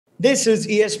This is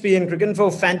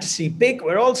ESPNcricinfo Fantasy Pick.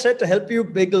 We're all set to help you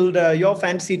build your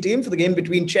fantasy team for the game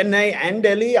between Chennai and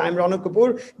Delhi. I'm Ronak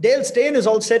Kapoor. Dale Steyn is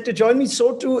all set to join me.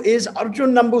 So too is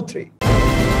Arjun Namboothiri.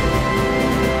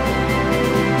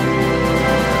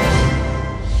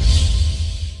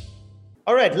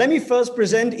 All right, let me first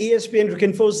present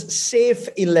ESPNcricinfo's Safe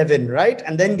 11, right?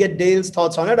 And then get Dale's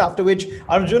thoughts on it, after which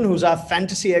Arjun, who's our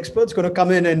fantasy expert, is going to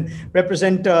come in and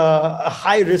represent a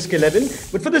high-risk 11.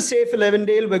 But for the Safe 11,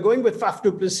 Dale, we're going with Faf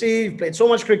du Plessis. We've played so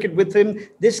much cricket with him.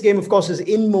 This game, of course, is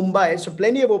in Mumbai, so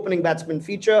plenty of opening batsmen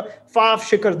feature. Faf,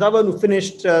 Shikhar Dhawan, who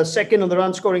finished second on the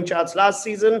run-scoring charts last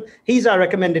season. He's our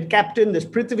recommended captain. There's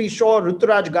Prithvi Shaw,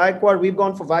 Ruturaj Gaikwad. We've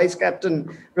gone for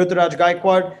vice-captain Ruturaj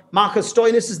Gaikwad. Marcus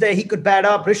Stoinis is there. He could bat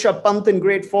up. Rishabh Pant in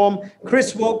great form.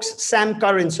 Chris Wokes, Sam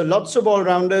Curran. So lots of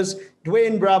all-rounders.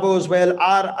 Dwayne Bravo as well.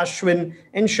 R. Ashwin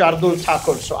and Shardul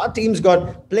Thakur. So our team's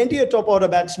got plenty of top-order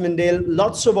batsmen, Dale.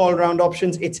 Lots of all-round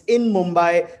options. It's in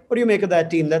Mumbai. What do you make of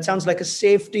that team? That sounds like a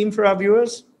safe team for our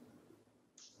viewers.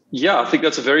 Yeah, I think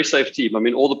that's a very safe team. I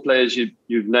mean, all the players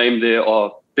you've named there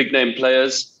are big-name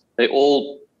players. They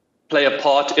all play a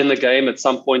part in the game at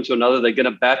some point or another. They're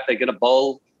going to bat. They're going to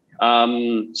bowl.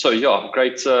 So yeah,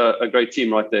 a great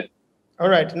team right there. All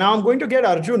right. Now I'm going to get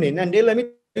Arjun in. And Dale, let me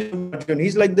tell you, Arjun,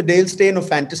 he's like the Dale Steyn of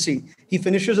fantasy. He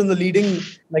finishes in the leading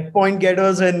point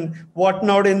getters and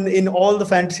whatnot in all the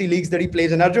fantasy leagues that he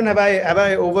plays. And Arjun, have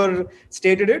I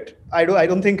overstated it? I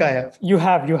don't think I have. You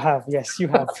have. Yes, you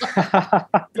have.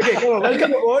 Okay, come on,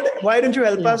 welcome aboard. Why don't you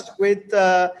help us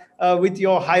with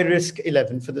your high risk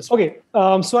 11 for this one? Okay,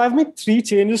 so I've made 3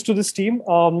 changes to this team.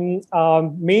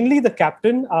 Mainly the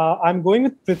captain. I'm going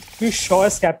with Prithvi Shaw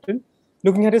as captain.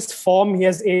 Looking at his form, he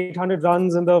has 800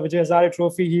 runs in the Vijay Hazare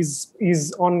Trophy.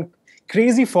 He's on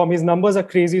crazy form. His numbers are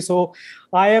crazy. So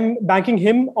I am banking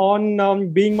him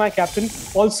on being my captain.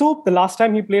 Also, the last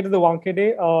time he played at the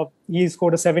Wankhede, he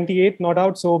scored a 78, not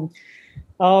out. So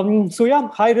yeah,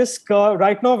 high risk.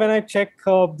 Right now, when I check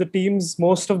the teams,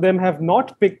 most of them have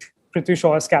not picked Prithvi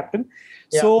Shaw as captain.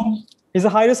 Yeah. So he's a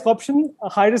high risk option, a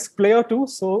high risk player too.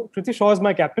 So Prithvi Shaw is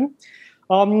my captain.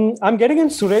 I'm getting in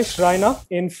Suresh Raina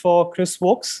in for Chris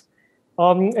Wokes.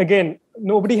 Again,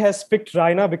 nobody has picked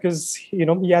Raina because he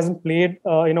hasn't played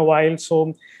in a while.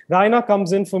 So Raina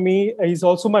comes in for me. He's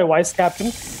also my vice captain.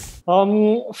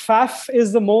 Faf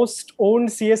is the most owned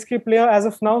CSK player as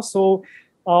of now. So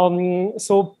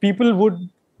people would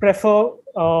prefer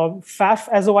Faf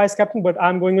as a vice captain, but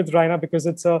I'm going with Raina because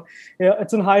it's a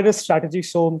high risk strategy.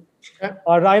 So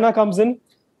Raina comes in.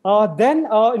 Then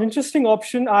an interesting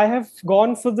option. I have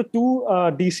gone for the 2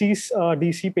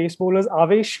 DC pace bowlers,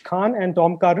 Avesh Khan and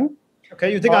Tom Curran.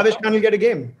 Okay, you think Avesh Khan will get a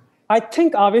game? I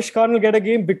think Avesh Khan will get a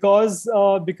game because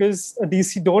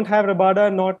DC don't have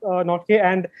Rabada, not K,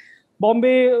 and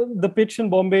Bombay. The pitch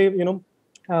in Bombay,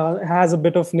 has a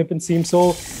bit of nip and seam.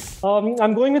 So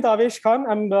I'm going with Avesh Khan.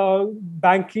 I'm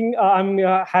banking. I'm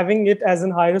having it as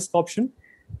an high risk option.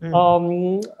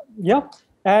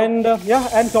 And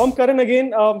Tom Curran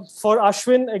again for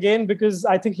Ashwin again, because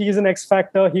I think he is an X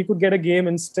factor. He could get a game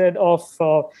instead of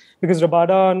because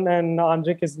Rabada and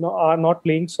Andrik are not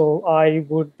playing. So I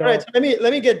would. All right. So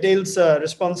let me get Dale's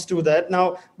response to that.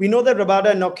 Now we know that Rabada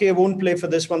and Nokia won't play for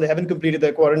this one. They haven't completed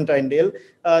their quarantine. Dale,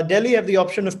 Delhi have the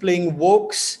option of playing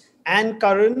Wokes and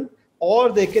Curran,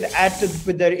 or they could add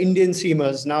with their Indian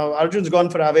seamers. Now, Arjun's gone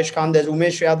for Avesh Khan. There's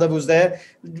Umesh Yadav who's there.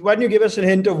 Why don't you give us a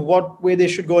hint of what way they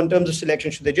should go in terms of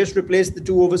selection? Should they just replace the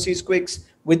 2 overseas quicks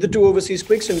with the 2 overseas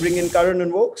quicks and bring in Curran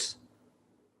and Wokes?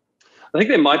 I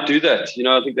think they might do that.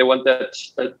 I think they want that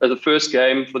as the first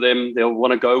game for them. They'll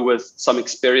want to go with some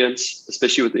experience,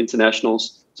 especially with the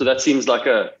internationals. So that seems like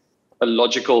a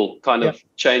logical kind of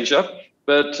change up.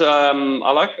 But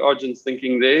I like Arjun's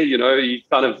thinking there. He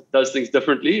kind of does things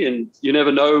differently, and you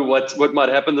never know what might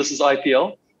happen. This is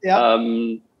IPL. Yeah.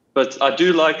 But I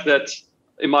do like that.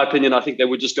 In my opinion, I think they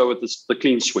would just go with the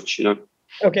clean switch.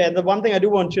 Okay, and the one thing I do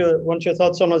want your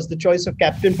thoughts on was the choice of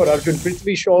captain for Arjun.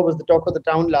 Prithvi Shaw was the talk of the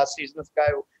town last season. This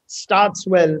guy who starts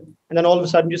well and then all of a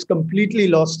sudden just completely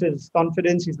lost his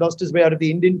confidence. He's lost his way out of the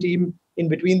Indian team in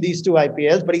between these 2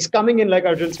 IPLs. But he's coming in, like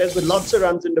Arjun says, with lots of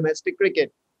runs in domestic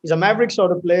cricket. He's a maverick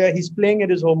sort of player. He's playing at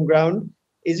his home ground.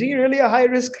 Is he really a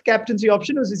high-risk captaincy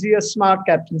option, or is he a smart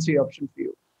captaincy option for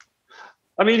you?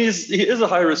 I mean, he is a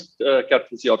high-risk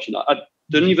captaincy option. I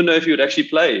didn't even know if he would actually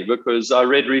play, because I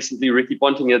read recently Ricky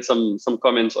Ponting had some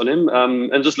comments on him.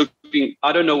 And just looking,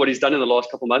 I don't know what he's done in the last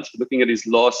couple of months, but looking at his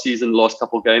last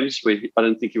couple of games, where I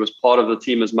don't think he was part of the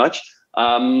team as much,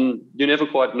 you never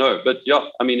quite know. But yeah,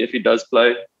 I mean, if he does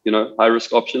play,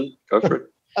 high-risk option, go for it.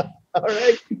 All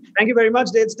right. Thank you very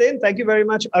much, Dave Steyn. Thank you very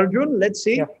much, Arjun. Let's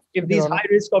see if these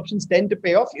high-risk options tend to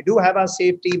pay off. You do have our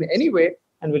safe team anyway,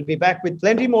 and we'll be back with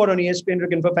plenty more on ESPN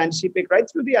Cricinfo Fantasy Pick right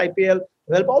through the IPL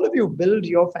to help all of you build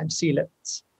your fantasy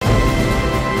 11s.